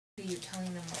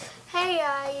telling them. Hey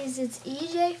guys, it's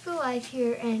EJ for Life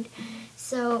here, and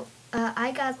so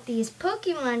I got these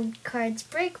Pokemon cards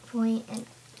Breakpoint, and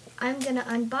I'm gonna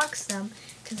unbox them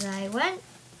because I went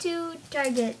to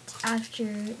Target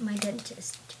after my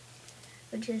dentist,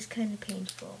 which is kind of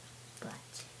painful,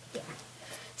 but yeah.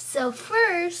 So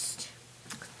first,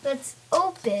 let's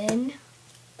open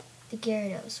the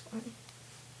Gyarados one.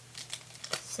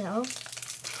 So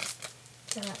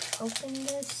let's open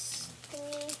this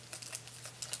thingy.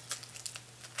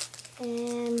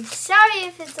 And sorry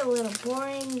if it's a little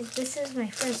boring. This is my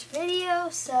first video,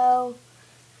 so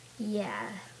yeah.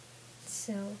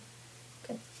 So I'm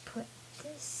gonna put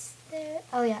this there.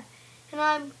 Oh yeah. And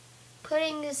I'm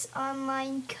putting this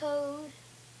online code.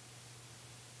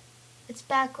 It's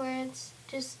backwards.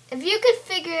 Just if you could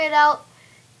figure it out,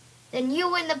 then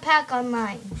you win the pack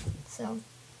online. So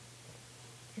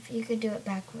if you could do it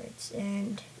backwards,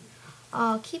 and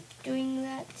I'll keep doing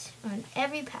that on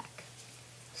every pack,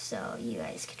 so you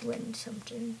guys could win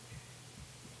something.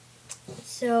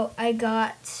 So I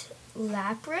got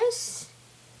Lapras,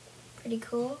 pretty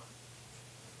cool.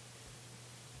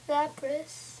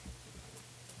 Lapras,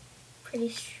 pretty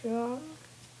strong.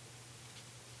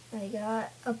 I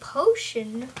got a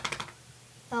potion,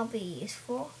 that'll be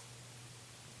useful.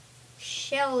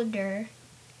 Shelter.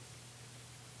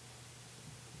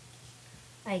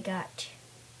 I got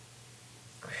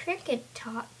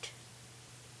Kricketot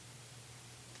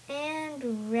and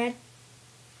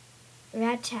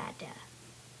Rattata.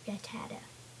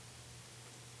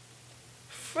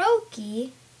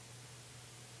 Froakie,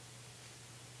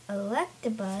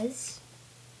 Electabuzz,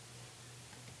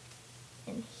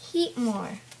 and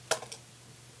Heatmore.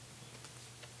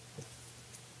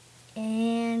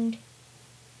 And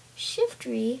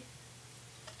Shiftry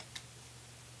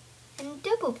and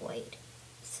Double Blade.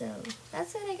 So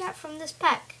that's what I got from this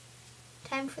pack.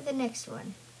 Time for the next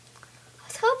one. I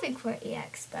was hoping for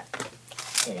EX, but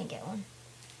didn't get one.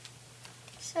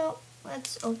 So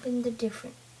let's open the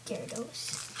different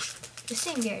Gyarados. The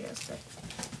same Gyarados, but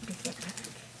different pack.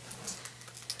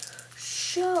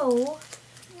 So,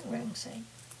 wrong side.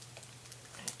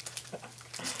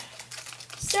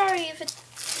 Sorry if it's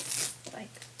like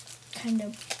kind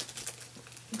of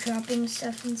dropping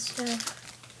stuff and stuff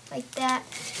like that,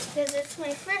 because it's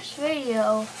my first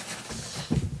video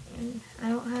and I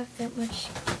don't have that much.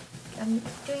 I'm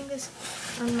doing this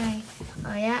on my,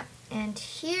 oh yeah, and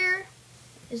here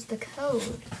is the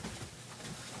code.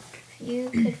 If you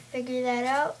could figure that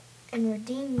out and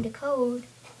redeem the code,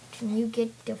 then you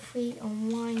get the free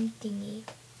online thingy.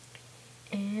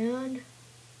 And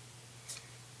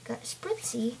got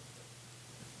Spritzee,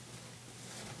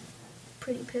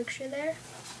 pretty picture there.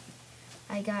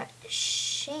 I got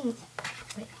Shinx.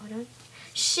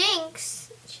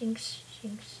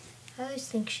 I always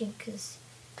think Shinx is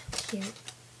cute.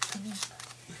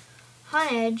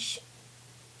 Honedge,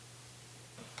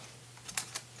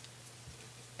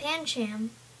 Pancham,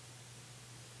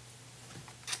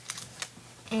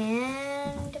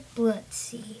 and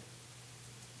Bloodsea.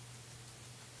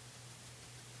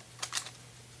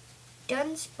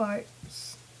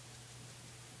 Dunsparce,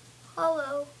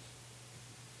 Hollow,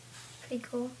 pretty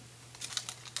cool.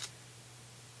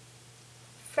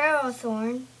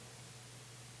 Ferrothorn,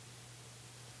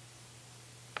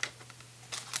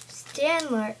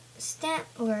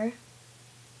 Stantler,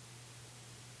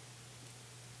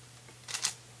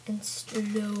 and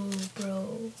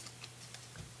Slowbro,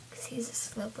 because he's a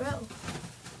Slowbro.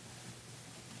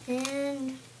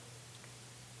 And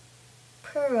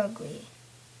Purugly.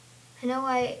 I know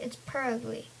why it's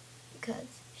Purugly,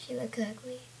 because she looks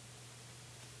ugly.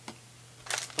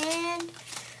 And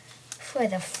for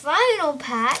the final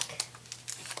pack,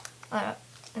 I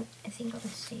think I'll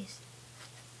just sneeze.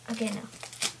 Okay, no,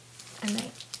 I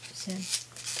might soon.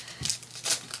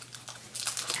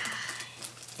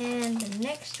 And the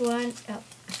next one, oh,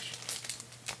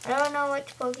 I don't know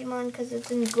which Pokemon because it's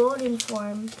in golden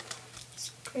form. It's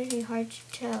pretty hard to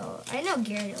tell. I know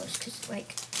Gyarados because,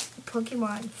 like,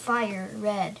 Pokemon Fire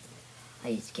Red, I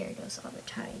use Gyarados all the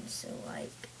time, so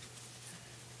like,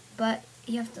 but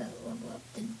you have to level up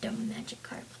the dumb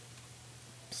Magikarp.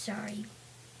 Sorry,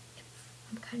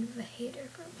 I'm kind of a hater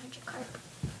for Magikarp,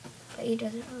 but he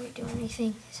doesn't really do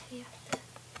anything, so you have to.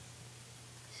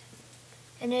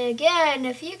 And again,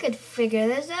 if you could figure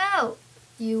this out,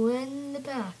 you win the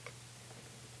pack.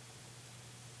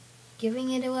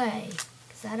 Giving it away,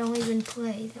 because I don't even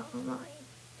play the online.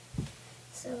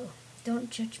 So don't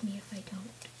judge me if I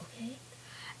don't, okay?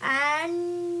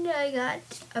 And I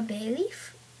got a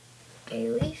Bayleaf.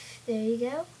 There you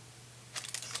go.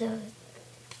 So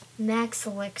Max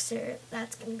Elixir,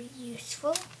 that's going to be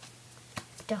useful.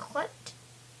 The what?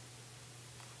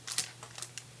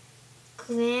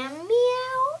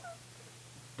 Glammeow?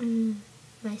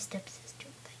 My stepsister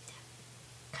like that.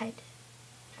 Kinda.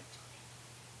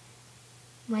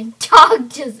 My dog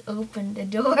just opened the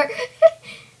door.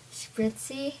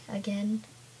 Spritzy again.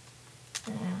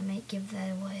 I might give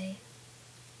that away.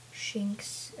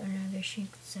 Shinx, another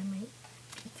Shinx, I might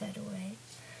give that away.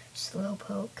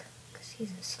 Slowpoke, because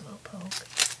he's a Slowpoke.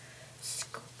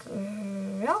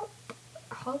 Skrelp,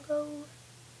 Hollow,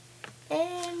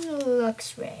 and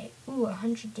Luxray. Ooh,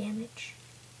 100 damage.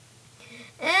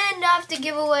 And I have to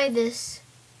give away this,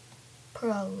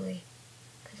 probably,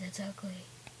 because it's ugly.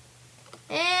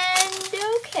 And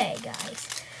okay,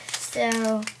 guys.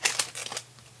 So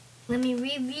let me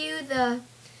review the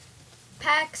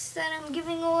packs that I'm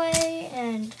giving away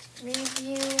and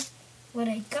review what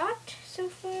I got so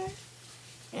far.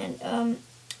 And I'm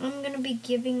gonna be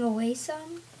giving away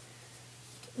some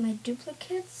my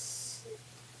duplicates.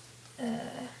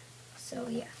 So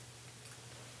yeah,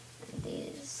 and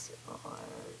these are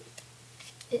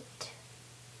it.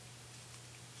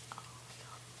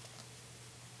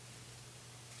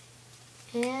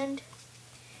 And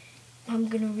I'm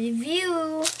gonna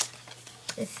review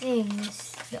the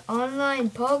things, the online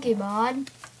Pokemon.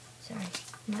 Sorry,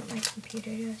 I'm at my computer,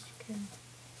 as you can.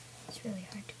 It's really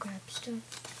hard to grab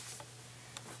stuff.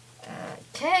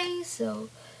 Okay, so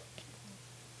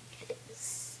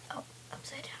it's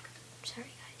upside down. I'm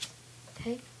sorry, guys.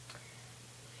 Okay.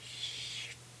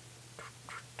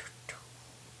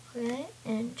 Okay,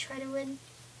 and try to win.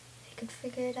 I can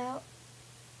figure it out.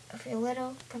 If you're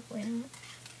little, probably not.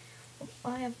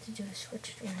 All I have to do is switch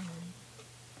it around.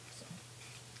 So,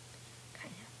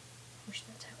 kind of wish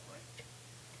that's how it worked.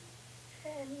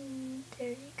 And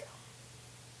there you go.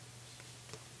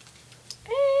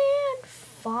 And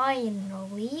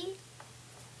finally,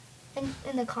 and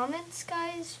in the comments,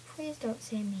 guys, please don't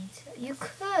say mean stuff. You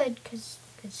could, because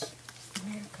it's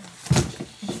America.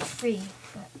 It's free,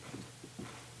 but.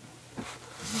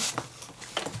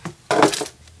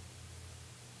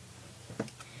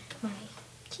 My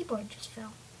keyboard just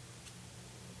fell.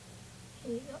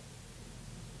 Here you go.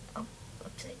 Oh,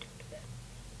 upside down.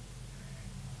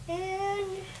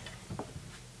 And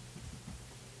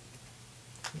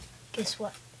guess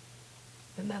what?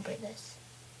 Remember this.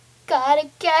 Gotta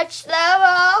catch them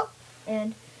all.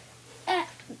 And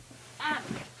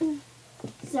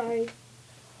sorry.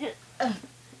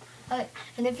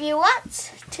 And if you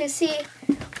want to see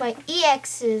my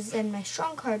EXs and my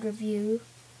strong card review,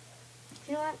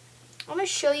 you know what? I'm gonna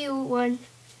show you one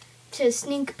to a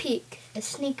sneak peek. I'll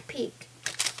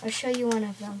show you one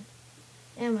of them.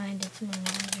 Never mind, it's my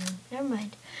room. Never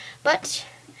mind. But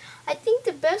I think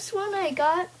the best one I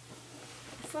got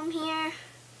from here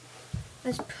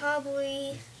was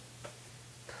probably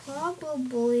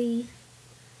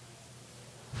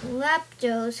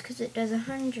Lapdos, because it does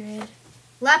 100.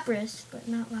 Lapras, but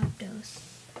not Lapdos.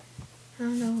 I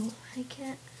don't know. I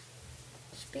can't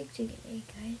speak today,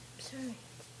 guys. I'm sorry.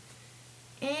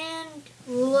 And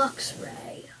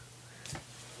Luxray.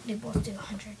 They both do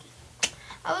 100.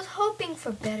 I was hoping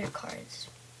for better cards,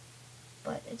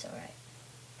 but it's alright.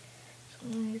 So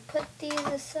I'm going to put these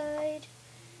aside.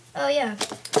 Oh yeah,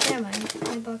 never mind.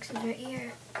 My box is right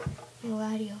here. My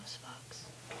Latios box.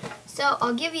 So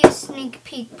I'll give you a sneak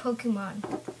peek Pokemon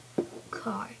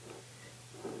card.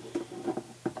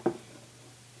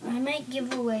 I might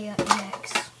give away a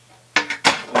EX.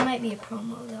 It might be a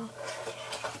promo though.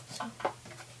 So,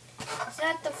 is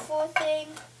that the full thing?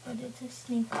 Or is it a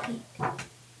sneak peek?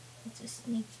 It's a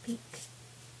sneak peek.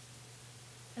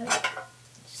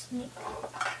 Sneak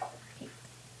peek.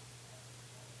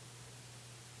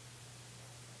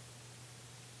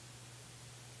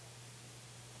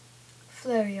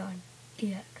 Flareon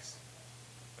EX.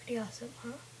 Pretty awesome,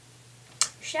 huh?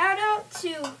 Shout out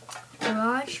to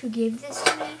Raj who gave this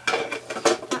to me.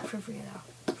 Not for free though,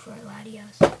 for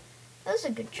Latios. That was a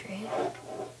good trade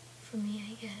for me,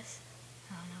 I guess.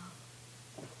 I don't know.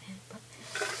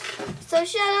 So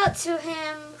shout out to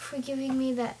him for giving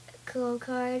me that cool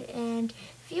card. And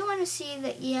if you want to see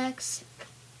the EX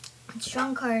and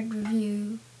strong card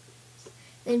review,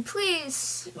 then please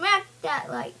smack that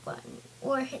like button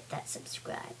or hit that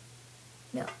subscribe.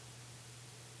 No.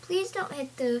 Please don't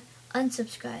hit the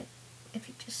unsubscribe if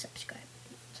you just subscribe.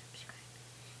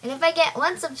 And if I get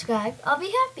 1 subscribe, I'll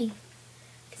be happy.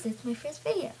 Because it's my first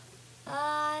video.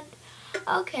 And,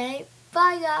 okay,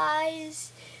 bye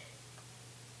guys.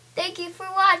 Thank you for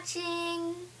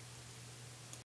watching.